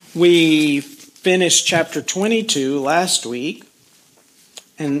We finished chapter 22 last week,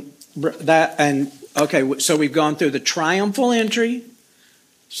 so we've gone through the triumphal entry.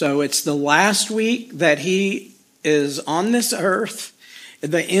 So it's the last week that he is on this earth.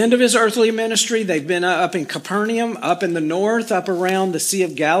 At the end of his earthly ministry, they've been up in Capernaum, up in the north, up around the Sea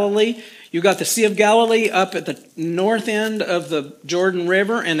of Galilee. You've got the Sea of Galilee up at the north end of the Jordan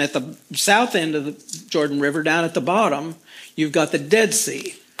River, and at the south end of the Jordan River, down at the bottom, you've got the Dead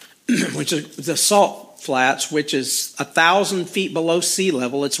Sea, which is the salt flats, which is 1,000 feet below sea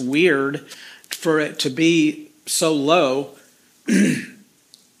level. It's weird for it to be so low.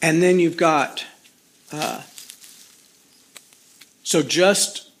 And then you've got, so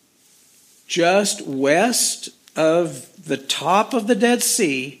just west of the top of the Dead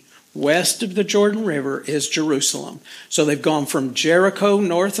Sea, west of the Jordan River, is Jerusalem. So they've gone from Jericho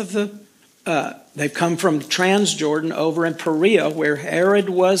north of they've come from Transjordan over in Perea, where Herod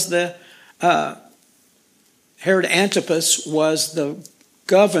Antipas was the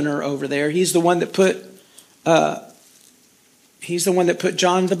governor over there. He's the one that put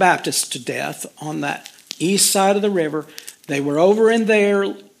John the Baptist to death on that east side of the river. They were over in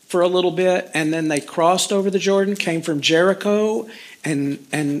there for a little bit, and then they crossed over the Jordan, came from Jericho,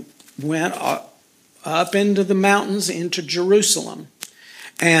 and went up into the mountains into Jerusalem.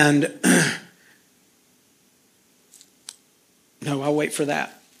 And no, I'll wait for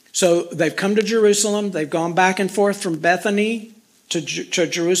that. So they've come to Jerusalem. They've gone back and forth from Bethany to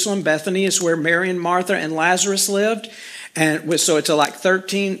Jerusalem. Bethany is where Mary and Martha and Lazarus lived. And so it's like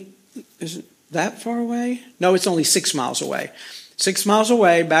 13, is it that far away? No, it's only 6 miles away. 6 miles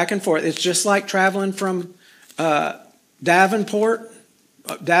away, back and forth. It's just like traveling from Davenport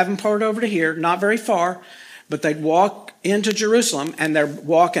over to here, not very far, but they'd walk into Jerusalem, and they're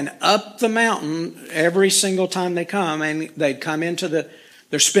walking up the mountain every single time they come, and they'd come into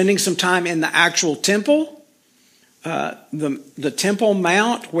they're spending some time in the actual temple, the Temple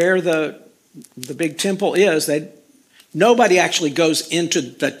Mount, where the big temple is. Nobody actually goes into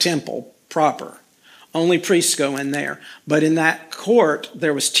the temple proper. Only priests go in there. But in that court,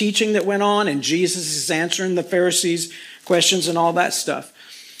 there was teaching that went on, and Jesus is answering the Pharisees' questions and all that stuff.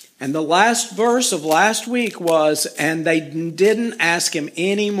 And the last verse of last week was, and they didn't ask him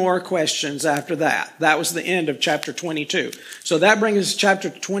any more questions after that. That was the end of chapter 22. So that brings us to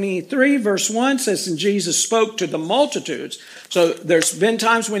chapter 23, verse 1, says, and Jesus spoke to the multitudes. So there's been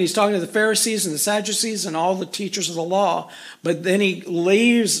times when he's talking to the Pharisees and the Sadducees and all the teachers of the law, but then he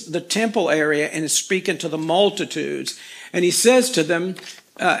leaves the temple area and is speaking to the multitudes. And he says to them,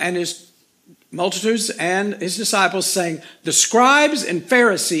 and his multitudes and his disciples, saying, the scribes and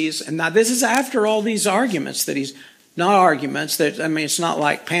Pharisees, and now this is after all these arguments that he's, not arguments, it's not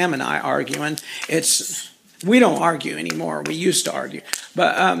like Pam and I arguing. We don't argue anymore. We used to argue.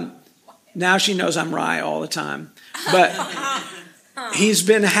 But now she knows I'm right all the time. But he's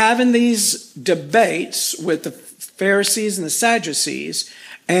been having these debates with the Pharisees and the Sadducees,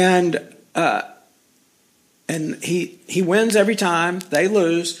 and he wins every time. They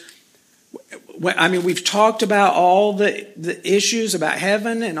lose. We've talked about all the issues about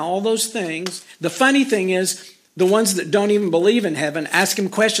heaven and all those things. The funny thing is, the ones that don't even believe in heaven ask him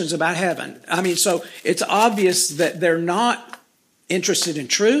questions about heaven. So it's obvious that they're not interested in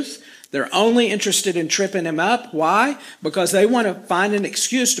truth. They're only interested in tripping him up. Why? Because they want to find an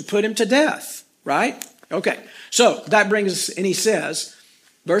excuse to put him to death, right? Okay, so that brings us, and he says,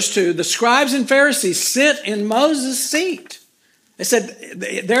 verse 2, the scribes and Pharisees sit in Moses' seat. They said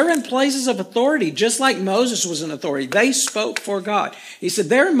they're in places of authority, just like Moses was in authority. They spoke for God. He said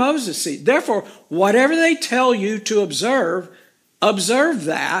they're in Moses' seat. Therefore, whatever they tell you to observe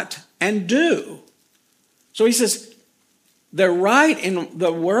that and do. So he says they're right in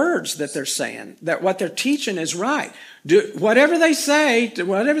the words that they're saying, that what they're teaching is right. Do whatever they say,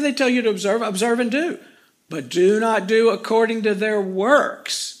 whatever they tell you to observe and do. But do not do according to their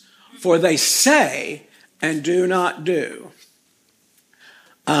works, for they say and do not do.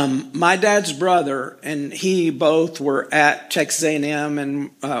 My dad's brother and he both were at Texas A&M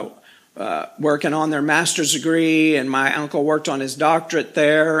and working on their master's degree, and my uncle worked on his doctorate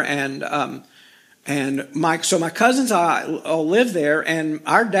there, and my cousins all lived there, and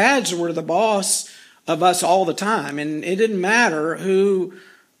our dads were the boss of us all the time, and it didn't matter whose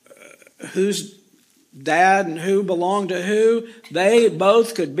dad and who belonged to who. They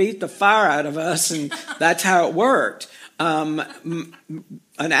both could beat the fire out of us, and that's how it worked.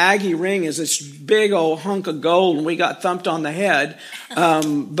 An Aggie ring is this big old hunk of gold, and we got thumped on the head.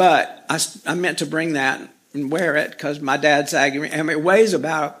 But I meant to bring that and wear it because my dad's Aggie ring. It weighs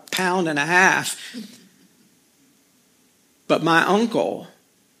about 1.5 pounds. But my uncle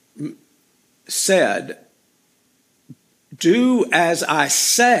said, do as I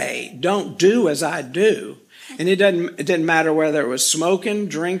say, don't do as I do. And it didn't matter whether it was smoking,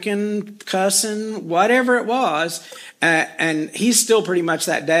 drinking, cussing, whatever it was. And he's still pretty much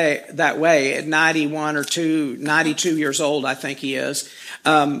that way at 92 years old, I think he is.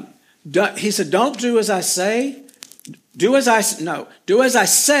 He said, don't do as I say. Do as I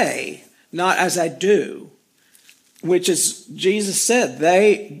say, not as I do. Which is, Jesus said,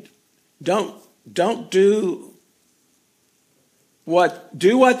 they don't do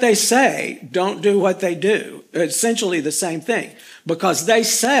what they say, don't do what they do. Essentially the same thing. Because they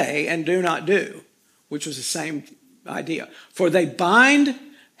say and do not do, which was the same idea. For they bind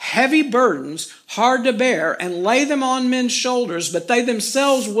heavy burdens, hard to bear, and lay them on men's shoulders, but they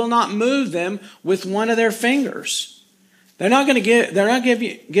themselves will not move them with one of their fingers. They're not give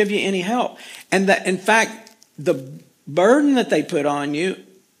you any help. And that, in fact, the burden that they put on you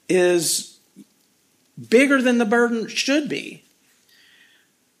is bigger than the burden should be.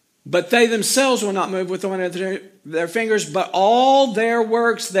 But they themselves will not move with one of their fingers, but all their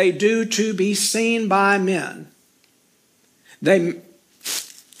works they do to be seen by men.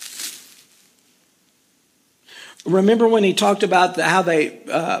 Remember when he talked about how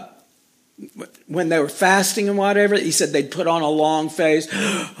when they were fasting and whatever, he said they'd put on a long face.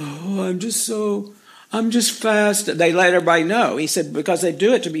 Oh, I'm just fast. They let everybody know. He said because they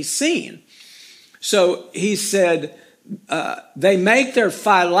do it to be seen. So he said, they make their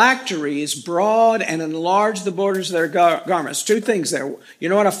phylacteries broad and enlarge the borders of their garments. Two things there. You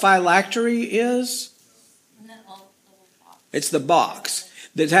know what a phylactery is? It's the box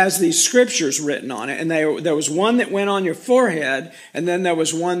that has these scriptures written on it. And there was one that went on your forehead, and then there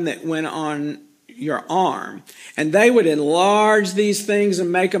was one that went on your arm. And they would enlarge these things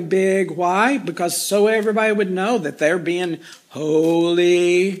and make them big. Why? Because so everybody would know that they're being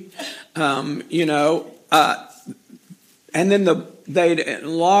holy, and then they'd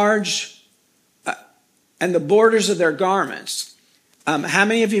enlarge and the borders of their garments. How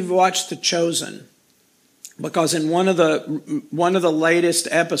many of you have watched The Chosen? Because in one of the latest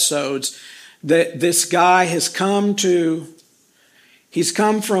episodes, this guy has come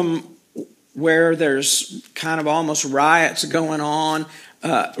from where there's kind of almost riots going on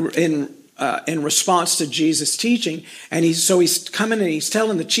in response to Jesus' teaching, and he's coming and he's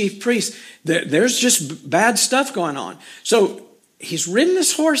telling the chief priest that there's just bad stuff going on. So he's ridden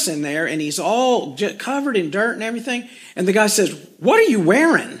this horse in there, and he's all covered in dirt and everything. And the guy says, "What are you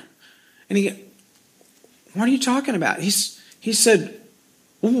wearing?" And "What are you talking about?" He said,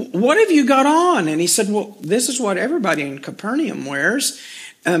 "What have you got on?" And he said, "Well, this is what everybody in Capernaum wears."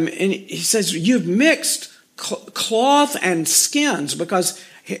 And he says, "You've mixed cloth and skins," because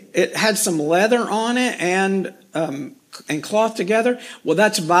it had some leather on it and cloth together. Well,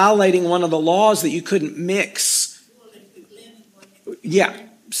 that's violating one of the laws that you couldn't mix. Yeah,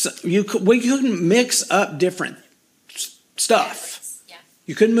 so we couldn't mix up different stuff.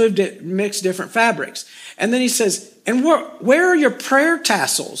 You couldn't mix different fabrics. And then he says, "And where are your prayer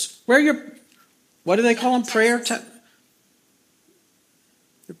tassels? What do they call them?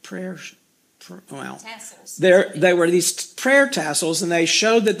 Tassels. They were these prayer tassels, and they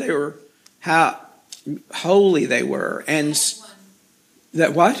showed that they were how holy they were. And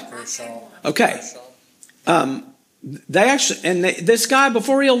that what? Okay. They actually, and this guy,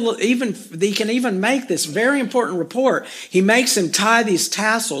 before he can even make this very important report, he makes him tie these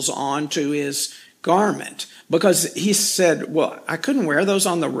tassels on to his garment, because he said, "Well, I couldn't wear those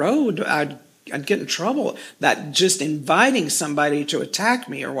on the road. I'd get in trouble. That just inviting somebody to attack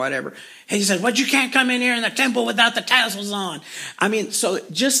me or whatever." And he said, "Well, you can't come in here in the temple without the tassels on." I mean, so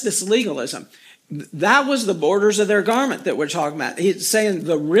just this legalism. That was the borders of their garment that we're talking about. He's saying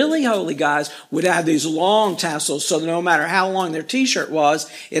the really holy guys would have these long tassels, so no matter how long their t-shirt was,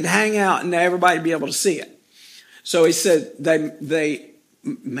 it'd hang out and everybody would be able to see it. So he said they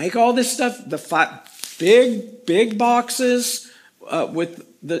make all this stuff, big boxes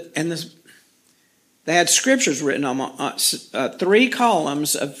they had scriptures written on 3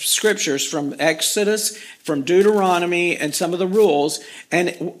 columns of scriptures from Exodus, from Deuteronomy, and some of the rules,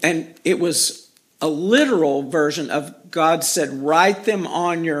 and it was a literal version of God said, "Write them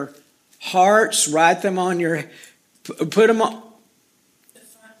on your hearts, write them on your, put them on."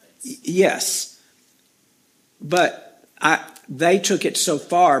 Yes, but they took it so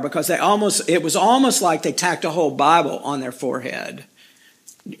far because it was almost like they tacked a whole Bible on their forehead,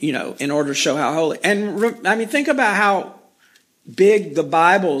 in order to show how holy. And I mean, think about how big the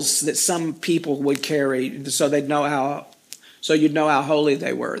Bibles that some people would carry, so you'd know how holy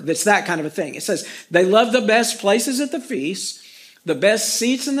they were. It's that kind of a thing. It says they love the best places at the feast. the best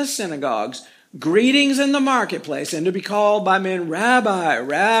seats in the synagogues, greetings in the marketplace, and to be called by men, Rabbi,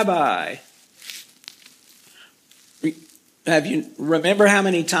 Rabbi. Remember how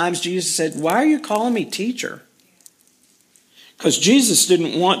many times Jesus said, why are you calling me teacher? Because Jesus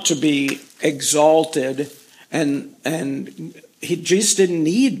didn't want to be exalted, and Jesus didn't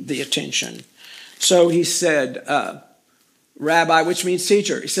need the attention. So he said, Rabbi, which means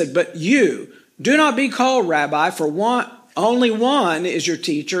teacher. He said, but you, do not be called Rabbi, for only one is your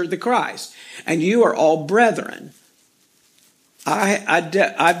teacher, the Christ, and you are all brethren. I've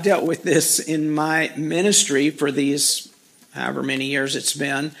dealt with this in my ministry for these however many years it's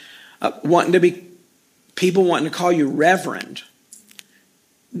been, people wanting to call you reverend.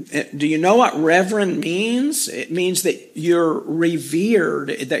 Do you know what reverend means? It means that you're revered,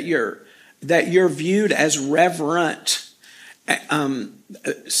 that you're viewed as reverent,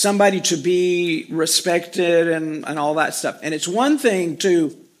 somebody to be respected and all that stuff. And it's one thing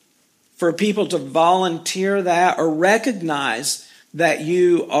for people to volunteer that or recognize that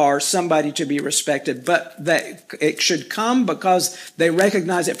you are somebody to be respected, but that it should come because they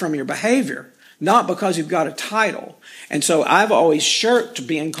recognize it from your behavior, not because you've got a title. And so I've always shirked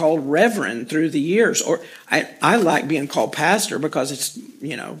being called reverend through the years, or I like being called pastor because it's,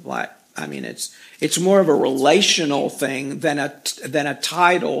 it's more of a relational thing than a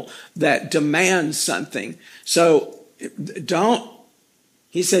title that demands something. So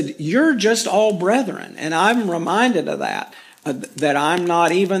he said, you're just all brethren. And I'm reminded of that I'm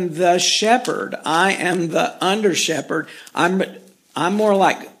not even the shepherd. I am the under shepherd. I'm more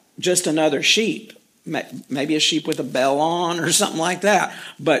like just another sheep. Maybe a sheep with a bell on or something like that,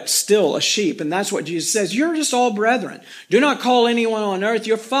 but still a sheep. And that's what Jesus says. You're just all brethren. Do not call anyone on earth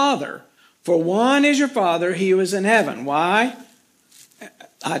your father, for one is your Father, he who is in heaven. Why?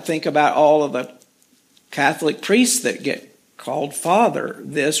 I think about all of the Catholic priests that get called Father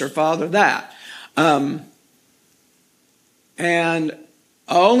this or Father that. And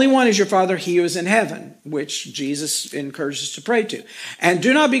only one is your Father, he who is in heaven, which Jesus encourages to pray to. And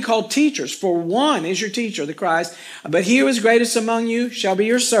do not be called teachers, for one is your teacher, the Christ. But he who is greatest among you shall be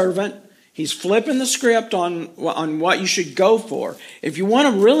your servant. He's flipping the script on what you should go for. If you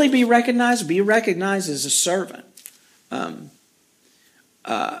want to really be recognized as a servant.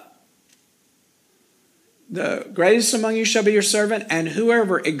 The greatest among you shall be your servant, and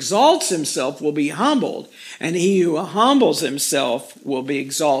whoever exalts himself will be humbled, and he who humbles himself will be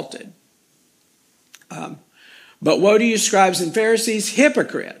exalted. But woe to you, scribes and Pharisees,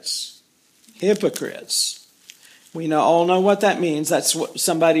 hypocrites. Hypocrites. We all know what that means. That's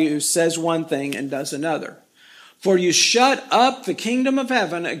somebody who says one thing and does another. For you shut up the kingdom of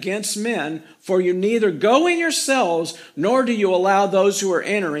heaven against men, for you neither go in yourselves, nor do you allow those who are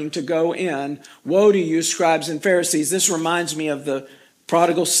entering to go in. Woe to you, scribes and Pharisees. This reminds me of the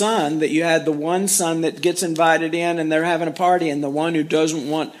prodigal son, that you had the one son that gets invited in and they're having a party, and the one who doesn't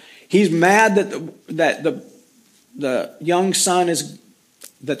want, he's mad that the young son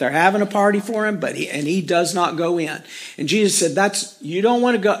that they're having a party for him, but he does not go in. And Jesus said, you don't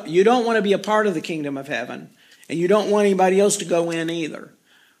want to go, you don't want to be a part of the kingdom of heaven. And you don't want anybody else to go in either.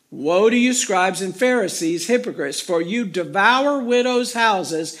 Woe to you, scribes and Pharisees, hypocrites, for you devour widows'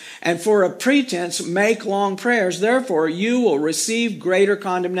 houses, and for a pretense make long prayers. Therefore, you will receive greater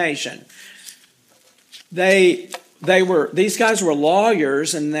condemnation. These guys were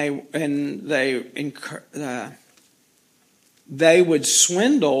lawyers, and they would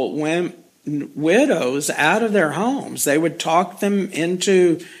swindle widows out of their homes. They would talk them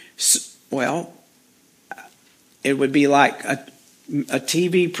into, it would be like a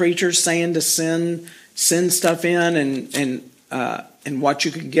TV preacher saying to send stuff in and what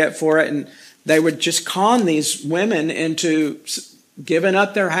you could get for it. And they would just con these women into giving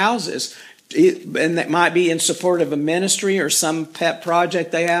up their houses. And that might be in support of a ministry or some pet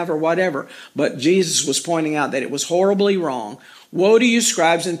project they have or whatever. But Jesus was pointing out that it was horribly wrong. Woe to you,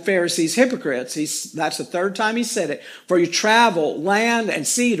 scribes and Pharisees, hypocrites. That's the third time he said it. For you travel land and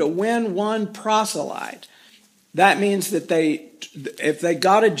sea to win one proselyte. That means that if they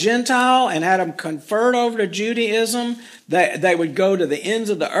got a Gentile and had them convert over to Judaism, they would go to the ends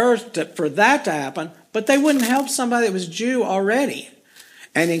of the earth for that to happen, but they wouldn't help somebody that was Jew already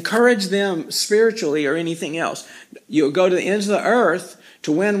and encourage them spiritually or anything else. You go to the ends of the earth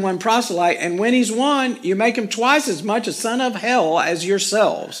to win one proselyte, and when he's won, you make him twice as much a son of hell as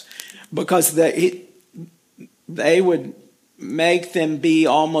yourselves, because they would make them be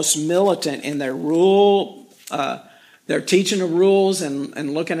almost militant in their rule. They're teaching the rules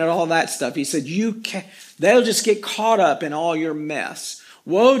and looking at all that stuff. He said, they'll just get caught up in all your mess.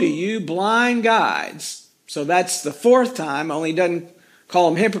 Woe to you, blind guides. So that's the fourth time, only he doesn't call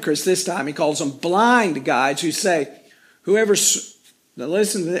them hypocrites this time. He calls them blind guides who say, whoever swears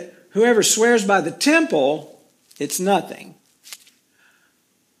by the temple, it's nothing.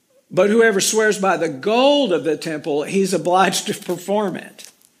 But whoever swears by the gold of the temple, he's obliged to perform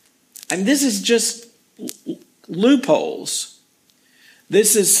it. And this is just loopholes.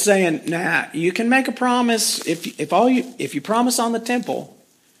 This is saying, you can make a promise if you promise on the temple,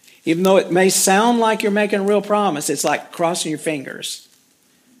 even though it may sound like you're making a real promise, it's like crossing your fingers.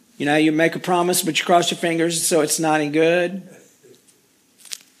 You make a promise, but you cross your fingers, so it's not any good.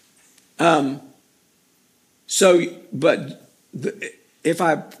 If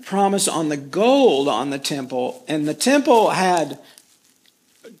I promise on the gold on the temple, and the temple had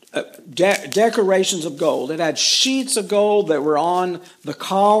decorations of gold. It had sheets of gold that were on the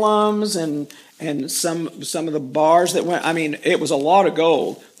columns and some of the bars that went. I mean, it was a lot of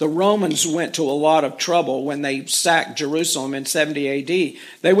gold. The Romans went to a lot of trouble when they sacked Jerusalem in 70 A.D.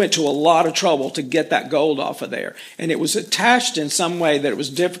 They went to a lot of trouble to get that gold off of there. And it was attached in some way that it was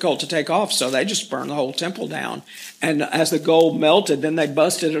difficult to take off, so they just burned the whole temple down. And as the gold melted, then they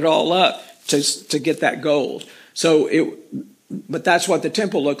busted it all up to get that gold. But that's what the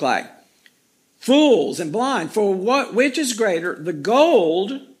temple looked like. Fools and blind, which is greater, the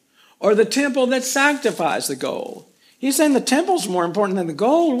gold or the temple that sanctifies the gold? He's saying the temple's more important than the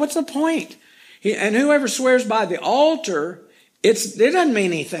gold. What's the point? And whoever swears by the altar, it doesn't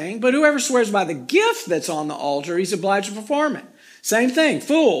mean anything, but whoever swears by the gift that's on the altar, he's obliged to perform it. Same thing,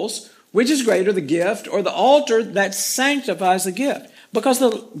 fools, which is greater, the gift or the altar that sanctifies the gift? Because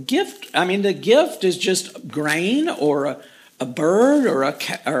the gift is just grain or a bird or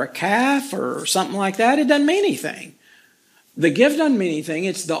a calf or something like that. It doesn't mean anything. The gift doesn't mean anything.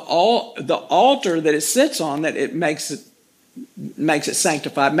 It's the altar that it sits on that it makes it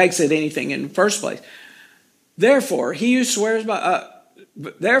sanctified, makes it anything in the first place. Therefore, he who swears by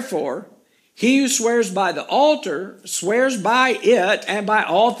the altar swears by it and by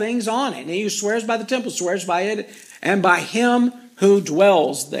all things on it. And he who swears by the temple swears by it and by him who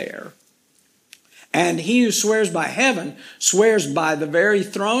dwells there. And he who swears by heaven swears by the very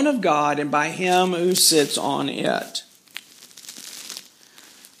throne of God and by him who sits on it.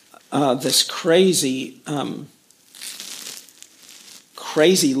 This crazy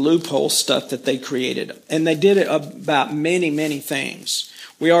loophole stuff that they created. And they did it about many, many things.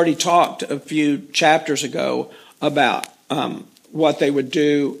 We already talked a few chapters ago about what they would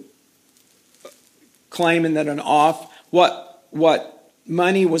do, claiming that what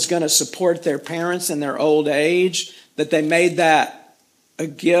money was going to support their parents in their old age, that they made that a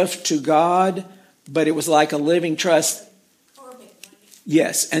gift to God, but it was like a living trust.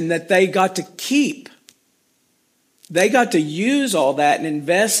 Yes, and that they got to keep. They got to use all that and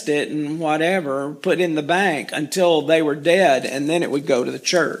invest it in whatever, put in the bank until they were dead, and then it would go to the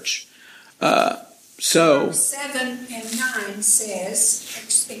church. Verse 7 and 9 says,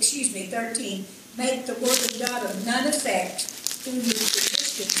 13, make the word of God of none effect through the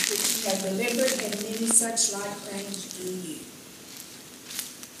traditions which you have delivered, and many such like things do you.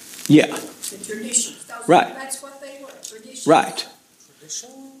 Yeah. The traditions. Right. That's what they were, traditions. Right.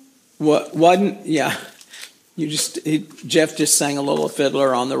 What wasn't? Yeah. Jeff just sang a little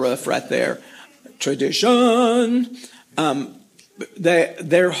Fiddler on the Roof right there. Tradition.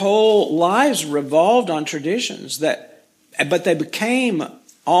 Their whole lives revolved on traditions but they became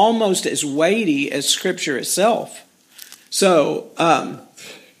almost as weighty as Scripture itself. So,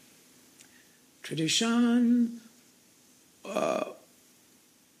 tradition.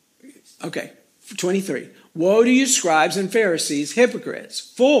 Okay, 23. Woe to you, scribes and Pharisees, hypocrites!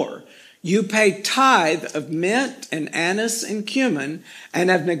 For you pay tithe of mint and anise and cumin, and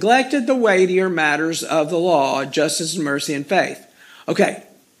have neglected the weightier matters of the law, justice and mercy and faith. Okay.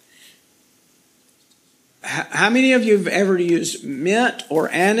 How many of you have ever used mint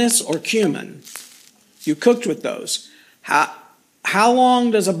or anise or cumin? You cooked with those. How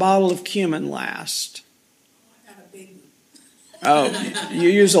long does a bottle of cumin last? Not a big one. Oh, you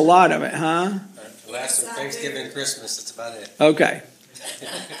use a lot of it, huh? Last Thanksgiving and Christmas, that's about it. Okay.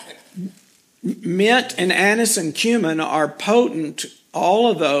 Mint and anise and cumin are potent. All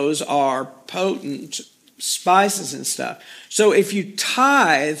of those are potent spices and stuff. So if you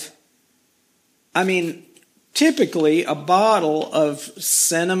tithe, typically a bottle of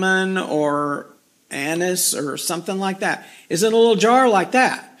cinnamon or anise or something like that is in a little jar like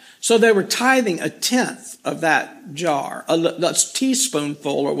that. So they were tithing a tenth of that jar, a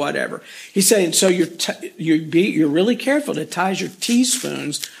teaspoonful or whatever. He's saying, so you're really careful to tithe your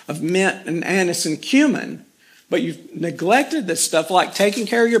teaspoons of mint and anise and cumin, but you've neglected this stuff like taking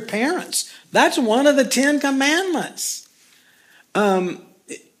care of your parents, That's one of the 10 commandments.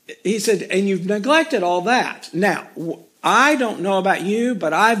 He said, and you've neglected all that. Now, I don't know about you,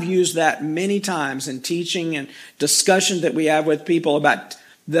 but I've used that many times in teaching and discussion that we have with people about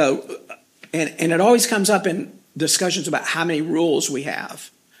and it always comes up in discussions about how many rules we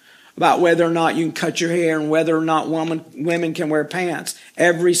have, about whether or not you can cut your hair and whether or not women can wear pants.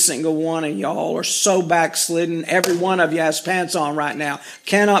 Every single one of y'all are so backslidden. Every one of you has pants on right now.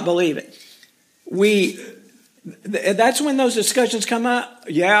 Cannot believe it. That's when those discussions come up.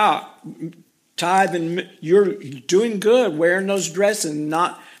 Yeah, tithe, and you're doing good wearing those dresses,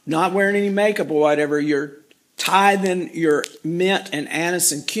 not wearing any makeup or whatever. You're tithing your mint and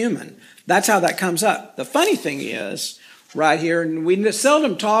anise and cumin. That's how that comes up. The funny thing is, right here, and we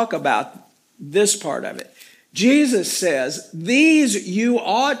seldom talk about this part of it. Jesus says, these you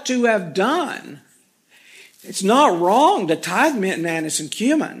ought to have done. It's not wrong to tithe mint and anise and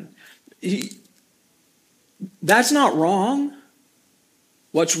cumin. That's not wrong.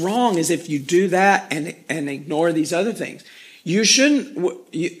 What's wrong is if you do that and ignore these other things. You shouldn't.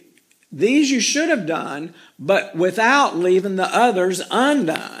 These you should have done, but without leaving the others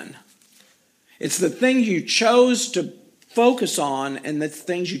undone. It's the things you chose to focus on and the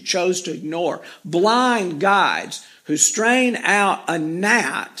things you chose to ignore. Blind guides who strain out a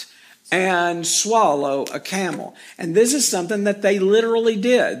gnat and swallow a camel. And this is something that they literally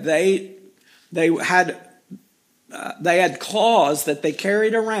did. They had claws that they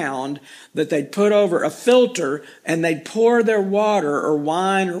carried around that they'd put over a filter, and they'd pour their water or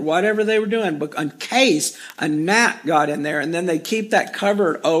wine or whatever they were doing in case a gnat got in there, and then they keep that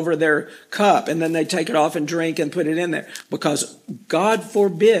covered over their cup, and then they take it off and drink and put it in there, because God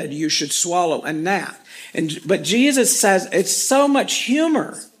forbid you should swallow a gnat. But Jesus says it's so much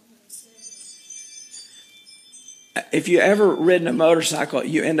humor. If you ever ridden a motorcycle,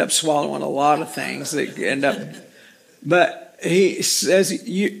 you end up swallowing a lot of things that end up. But he says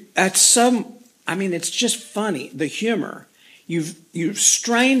it's just funny, the humor. You've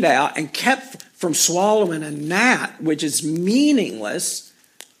strained out and kept from swallowing a gnat, which is meaningless,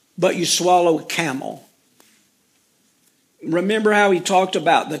 but you swallow a camel. Remember how he talked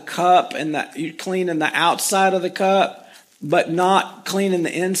about the cup and that you're cleaning the outside of the cup, but not cleaning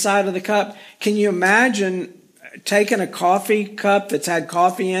the inside of the cup? Can you imagine taking a coffee cup that's had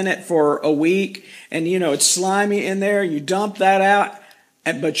coffee in it for a week, and it's slimy in there, you dump that out,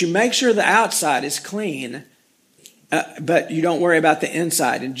 but you make sure the outside is clean, but you don't worry about the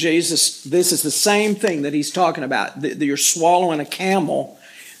inside. And Jesus, this is the same thing that he's talking about. You're swallowing a camel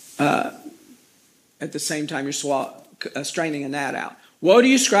at the same time you're straining a gnat out. Woe to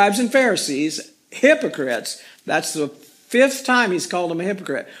you, scribes and Pharisees, hypocrites. That's the 5th time he's called them a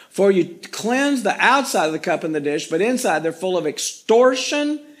hypocrite. For you cleanse the outside of the cup and the dish, but inside they're full of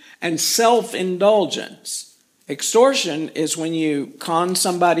extortion and self-indulgence. Extortion is when you con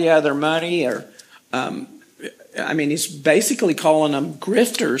somebody out of their money, or, he's basically calling them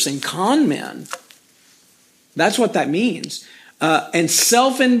grifters and con men. That's what that means. And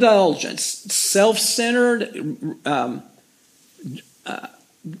self-indulgence, self-centered,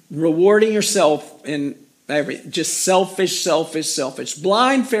 rewarding yourself in just selfish.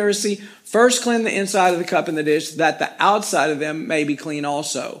 Blind Pharisee, first cleanse the inside of the cup and the dish, that the outside of them may be clean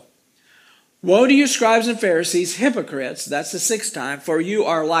also. Woe to you, scribes and Pharisees, hypocrites, that's the 6th time, for you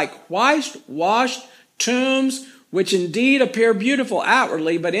are like whitewashed tombs, which indeed appear beautiful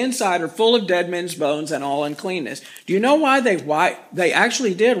outwardly, but inside are full of dead men's bones and all uncleanness. Do you know why they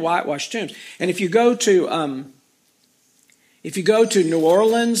actually did whitewash tombs? And if you go to New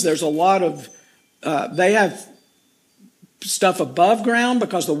Orleans, there's a lot of they have stuff above ground,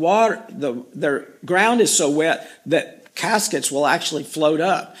 because their ground is so wet that caskets will actually float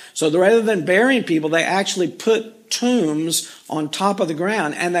up. So rather than burying people, they actually put tombs on top of the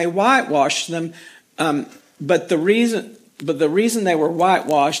ground and they whitewash them. But the reason they were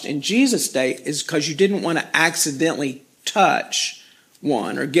whitewashed in Jesus' day is because you didn't want to accidentally touch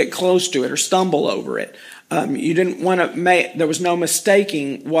one or get close to it or stumble over it. You didn't want to there was no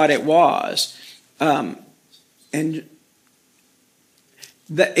mistaking what it was. And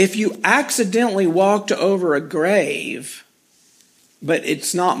that if you accidentally walked over a grave, but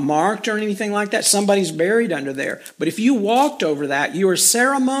it's not marked or anything like that, somebody's buried under there. But if you walked over that, you were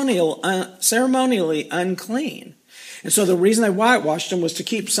ceremonially unclean. And so the reason they whitewashed them was to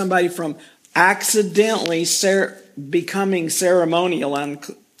keep somebody from accidentally becoming ceremonial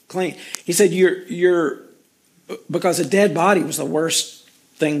unclean. He said, because a dead body was the worst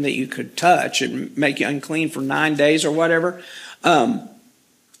thing that you could touch and make you unclean for 9 days or whatever.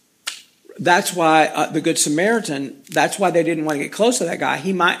 that's why the Good Samaritan, that's why they didn't want to get close to that guy.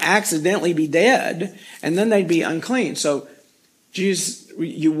 He might accidentally be dead, and then they'd be unclean. So, Jesus,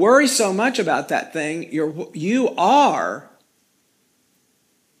 you worry so much about that thing. You are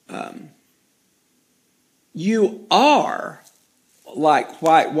like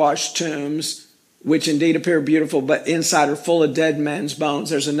whitewashed tombs, which indeed appear beautiful, but inside are full of dead men's bones.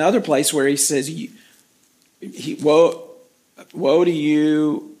 There's another place where he says, woe to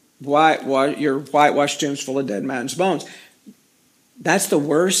you, your whitewashed tombs full of dead men's bones. That's the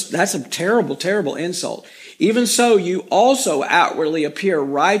worst. That's a terrible, terrible insult. Even so, you also outwardly appear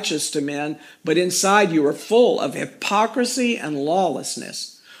righteous to men, but inside you are full of hypocrisy and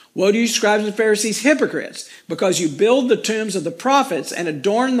lawlessness. Woe to you, scribes and Pharisees, hypocrites, because you build the tombs of the prophets and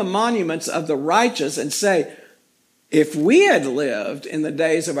adorn the monuments of the righteous and say, if we had lived in the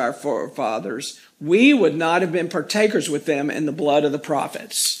days of our forefathers, we would not have been partakers with them in the blood of the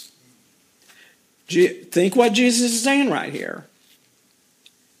prophets. Think what Jesus is saying right here.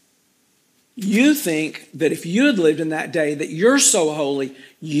 You think that if you had lived in that day, that you're so holy,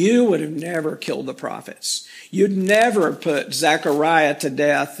 you would have never killed the prophets. You'd never put Zechariah to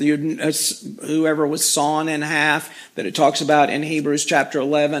death. Whoever was sawn in half, that it talks about in Hebrews chapter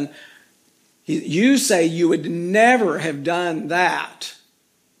 11. You say you would never have done that.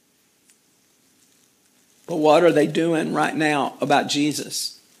 But what are they doing right now about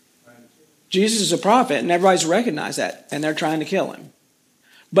Jesus? Jesus is a prophet, and everybody's recognized that, and they're trying to kill him.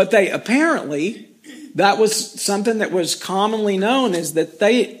 But they apparently, that was something that was commonly known, is that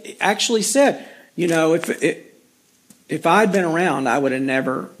they actually said, if I'd been around, I would have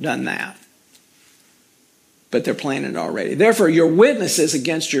never done that. But they're planning it already. Therefore, your witnesses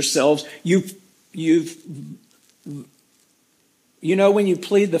against yourselves, when you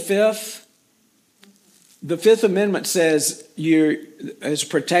plead the Fifth Amendment says as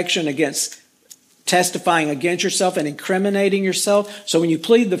protection against testifying against yourself and incriminating yourself. So when you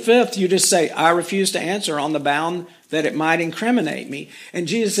plead the Fifth, you just say, I refuse to answer on the bound that it might incriminate me. And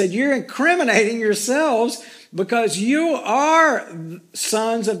Jesus said, you're incriminating yourselves because you are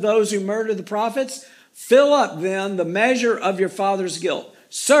sons of those who murdered the prophets. Fill up then the measure of your father's guilt.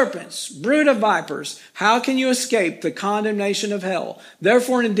 Serpents, brood of vipers, how can you escape the condemnation of hell?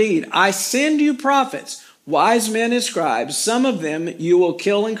 Therefore, indeed, I send you prophets, wise men and scribes. Some of them you will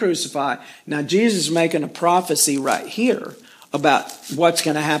kill and crucify. Now, Jesus is making a prophecy right here about what's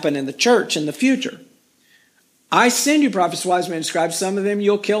going to happen in the church in the future. I send you prophets, wise men and scribes. Some of them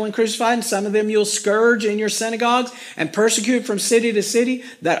you'll kill and crucify, and some of them you'll scourge in your synagogues and persecute from city to city,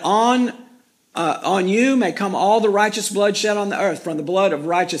 that on you may come all the righteous blood shed on the earth, from the blood of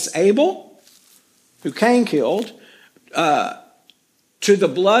righteous Abel, who Cain killed, to the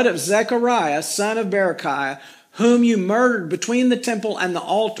blood of Zechariah, son of Berechiah, whom you murdered between the temple and the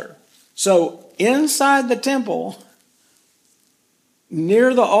altar. So inside the temple,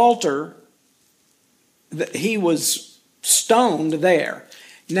 near the altar, he was stoned there.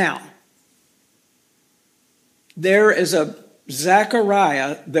 Now, there is a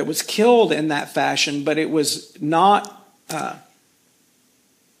Zechariah that was killed in that fashion, but it was not at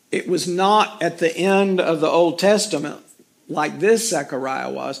the end of the Old Testament like this Zechariah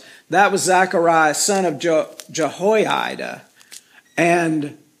was. That was Zechariah, son of Jehoiada.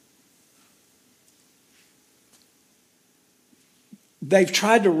 And they've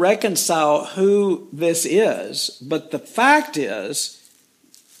tried to reconcile who this is, but the fact is,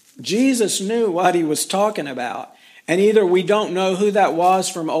 Jesus knew what he was talking about. And either we don't know who that was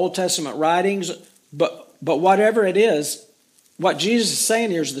from Old Testament writings, but whatever it is, what Jesus is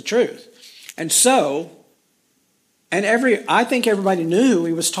saying here is the truth. And so, I think everybody knew who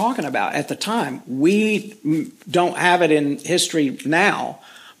he was talking about at the time. We don't have it in history now,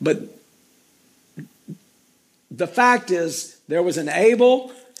 but the fact is there was an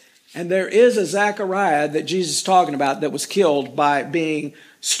Abel and there is a Zechariah that Jesus is talking about that was killed by being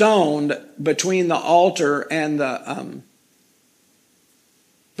stoned between the altar and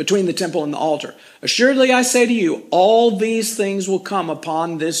between the temple and the altar. Assuredly, I say to you, all these things will come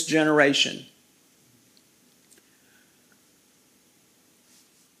upon this generation.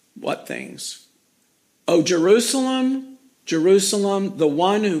 What things? O Jerusalem, Jerusalem, the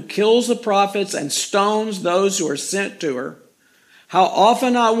one who kills the prophets and stones those who are sent to her. How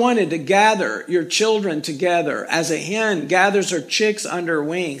often I wanted to gather your children together as a hen gathers her chicks under her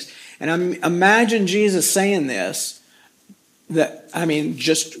wings. And imagine Jesus saying this,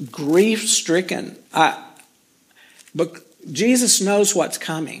 just grief-stricken. But Jesus knows what's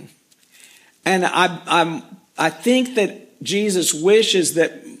coming. And I think that Jesus wishes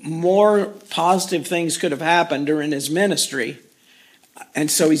that more positive things could have happened during his ministry.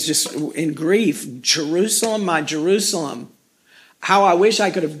 And so he's just in grief. Jerusalem, my Jerusalem, how I wish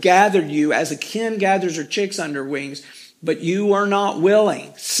I could have gathered you as a hen gathers her chicks under wings, but you are not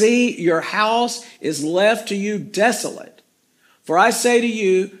willing. See, your house is left to you desolate. For I say to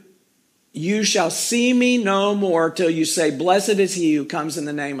you, you shall see me no more till you say, blessed is he who comes in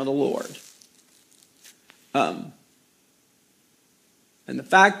the name of the Lord. And the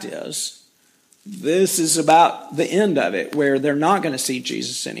fact is, this is about the end of it, where they're not going to see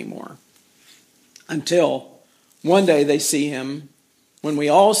Jesus anymore. Until one day they see him, when we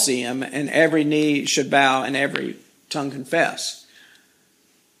all see him, and every knee should bow and every tongue confess.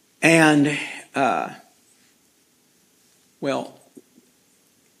 And,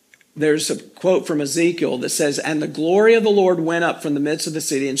 there's a quote from Ezekiel that says, and the glory of the Lord went up from the midst of the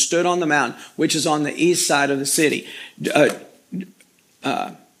city and stood on the mountain, which is on the east side of the city.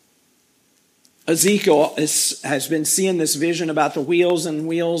 Ezekiel has been seeing this vision about the wheels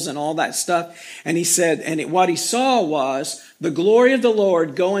and all that stuff. And he said, what he saw was the glory of the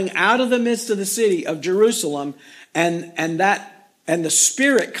Lord going out of the midst of the city of Jerusalem, and the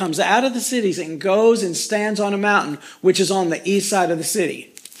Spirit comes out of the cities and goes and stands on a mountain, which is on the east side of the city.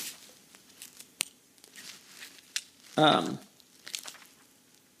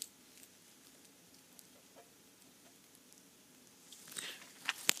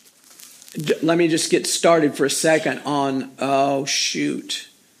 Let me just get started for a second on, I'm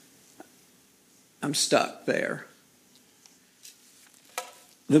stuck there.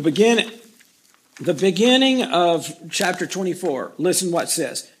 The beginning of chapter 24, listen what it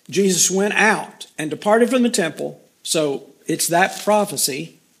says. Jesus went out and departed from the temple. So it's that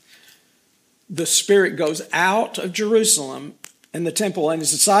prophecy. The Spirit goes out of Jerusalem and the temple, and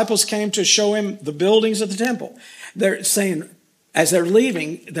his disciples came to show him the buildings of the temple. They're saying, as they're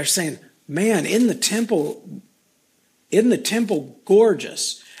leaving, they're saying, man, in the temple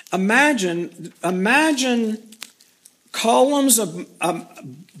gorgeous. Imagine columns of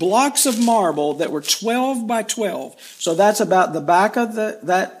blocks of marble that were 12 by 12. So that's about the back of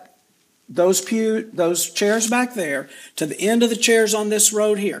those chairs back there to the end of the chairs on this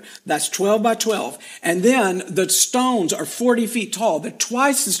road here. That's 12 by 12. And then the stones are 40 feet tall. They're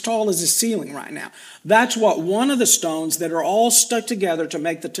twice as tall as the ceiling right now. That's what one of the stones that are all stuck together to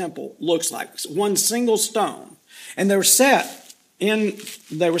make the temple looks like. One single stone. And they were set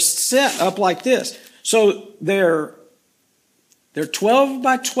up like this. So they're 12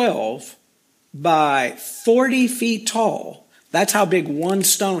 by 12 by 40 feet tall. That's how big one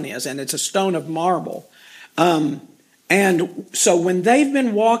stone is, and it's a stone of marble. And so when they've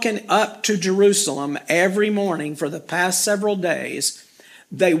been walking up to Jerusalem every morning for the past several days,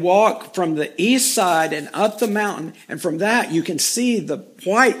 they walk from the east side and up the mountain, and from that you can see the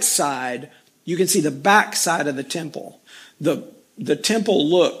white side, you can see the back side of the temple. The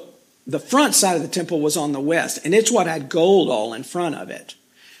front side of the temple was on the west, and it's what had gold all in front of it.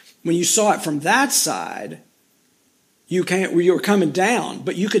 When you saw it from that side, you were coming down,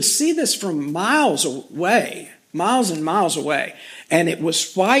 but you could see this from miles away, miles and miles away. And it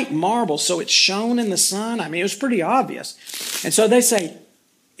was white marble, so it shone in the sun. I mean, it was pretty obvious. And so they say,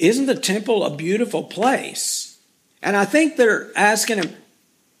 isn't the temple a beautiful place? And I think they're asking him,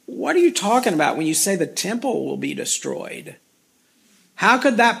 what are you talking about when you say the temple will be destroyed? How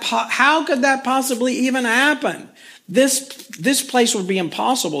could that possibly even happen? This place would be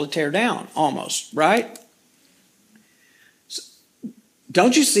impossible to tear down, almost, right?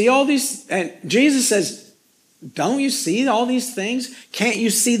 Don't you see all these? And Jesus says, don't you see all these things? Can't you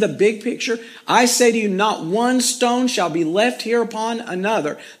see the big picture? I say to you, not one stone shall be left here upon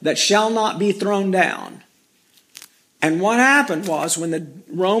another that shall not be thrown down. And what happened was when the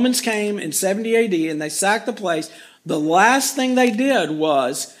Romans came in 70 AD and they sacked the place, the last thing they did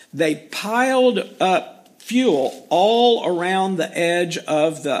was they piled up fuel all around the edge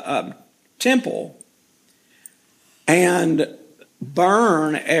of the temple and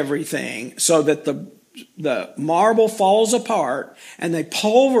burn everything so that the marble falls apart, and they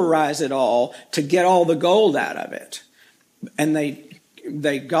pulverize it all to get all the gold out of it. And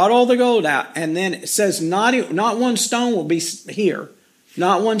they got all the gold out, and then it says not one stone will be here.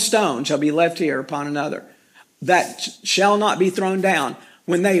 Not one stone shall be left here upon another. That shall not be thrown down.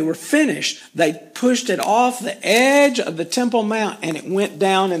 When they were finished, they pushed it off the edge of the Temple Mount, and it went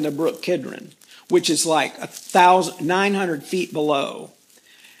down in the brook Kidron, which is like 900 feet below.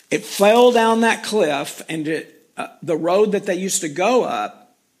 It fell down that cliff, and the road that they used to go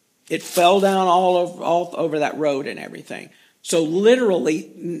up, it fell down all over that road and everything. So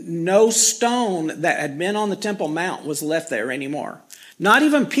literally, no stone that had been on the Temple Mount was left there anymore. Not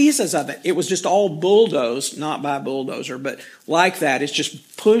even pieces of it. It was just all bulldozed, not by a bulldozer, but like that. It's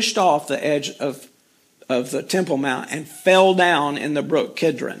just pushed off the edge of the Temple Mount and fell down in the brook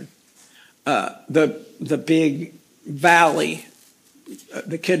Kidron. The big valley,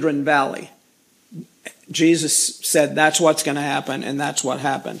 the Kidron Valley. Jesus said that's what's going to happen, and that's what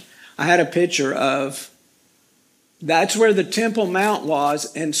happened. I had a picture of, that's where the Temple Mount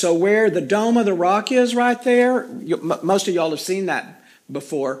was, and so where the Dome of the Rock is right there, most of y'all have seen that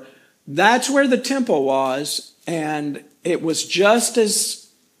before, that's where the temple was, and it was just as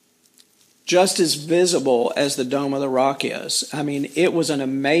visible as the Dome of the Rock is. I mean, it was an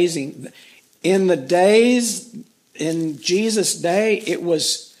amazing, in Jesus' day, it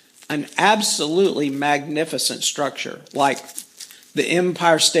was an absolutely magnificent structure, like the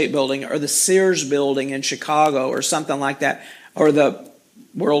Empire State Building or the Sears Building in Chicago or something like that, or the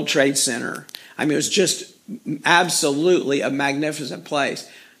World Trade Center. I mean, it was just absolutely a magnificent place.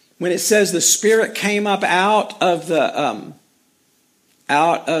 When it says the Spirit came up out of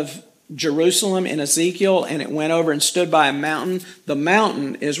Jerusalem in Ezekiel, and it went over and stood by a mountain, the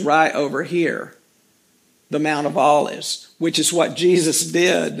mountain is right over here, the Mount of Olives, which is what Jesus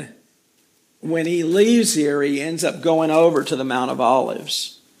did. When he leaves here, he ends up going over to the Mount of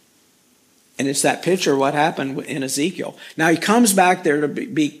Olives. And it's that picture of what happened in Ezekiel. Now, he comes back there to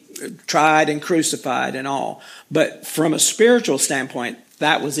be tried and crucified and all. But from a spiritual standpoint,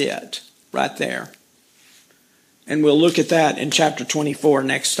 that was it right there. And we'll look at that in chapter 24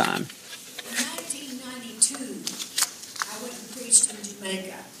 next time. In 1992, I went and preached in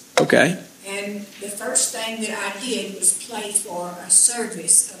Jamaica. Okay. And the first thing that I did was play for a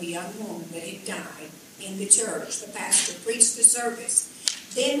service of a young woman that had died in the church. The pastor preached the service.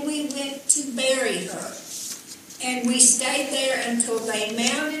 Then we went to bury her. And we stayed there until they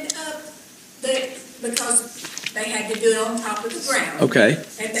mounted up, because they had to do it on top of the ground. Okay.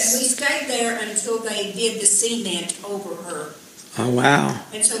 And then we stayed there until they did the cement over her. Oh, wow.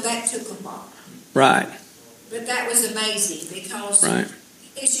 And so that took a while. Right. But that was amazing because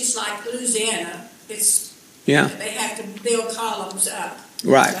it's just like Louisiana. They have to build columns up.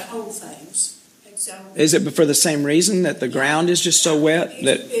 Right. The whole things. And so, is it for the same reason that the ground is just so wet?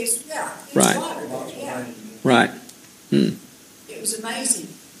 It's right. water there, yeah. Right. Hmm. It was amazing.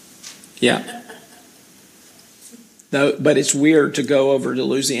 Yeah. But it's weird to go over to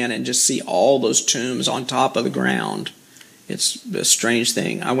Louisiana and just see all those tombs on top of the ground. It's a strange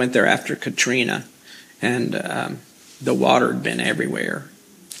thing. I went there after Katrina, and the water had been everywhere.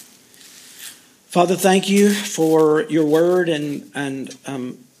 Father, thank you for your word and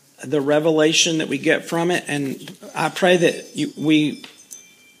the revelation that we get from it. And I pray that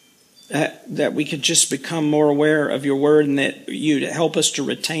we could just become more aware of your word, and that you'd help us to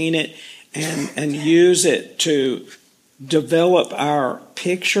retain it and use it to develop our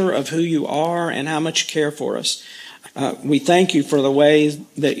picture of who you are and how much you care for us. We thank you for the ways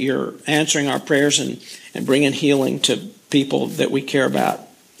that you're answering our prayers and bringing healing to people that we care about,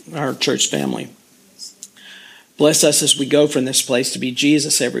 our church family. Bless us as we go from this place to be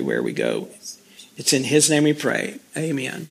Jesus everywhere we go. It's in his name we pray. Amen.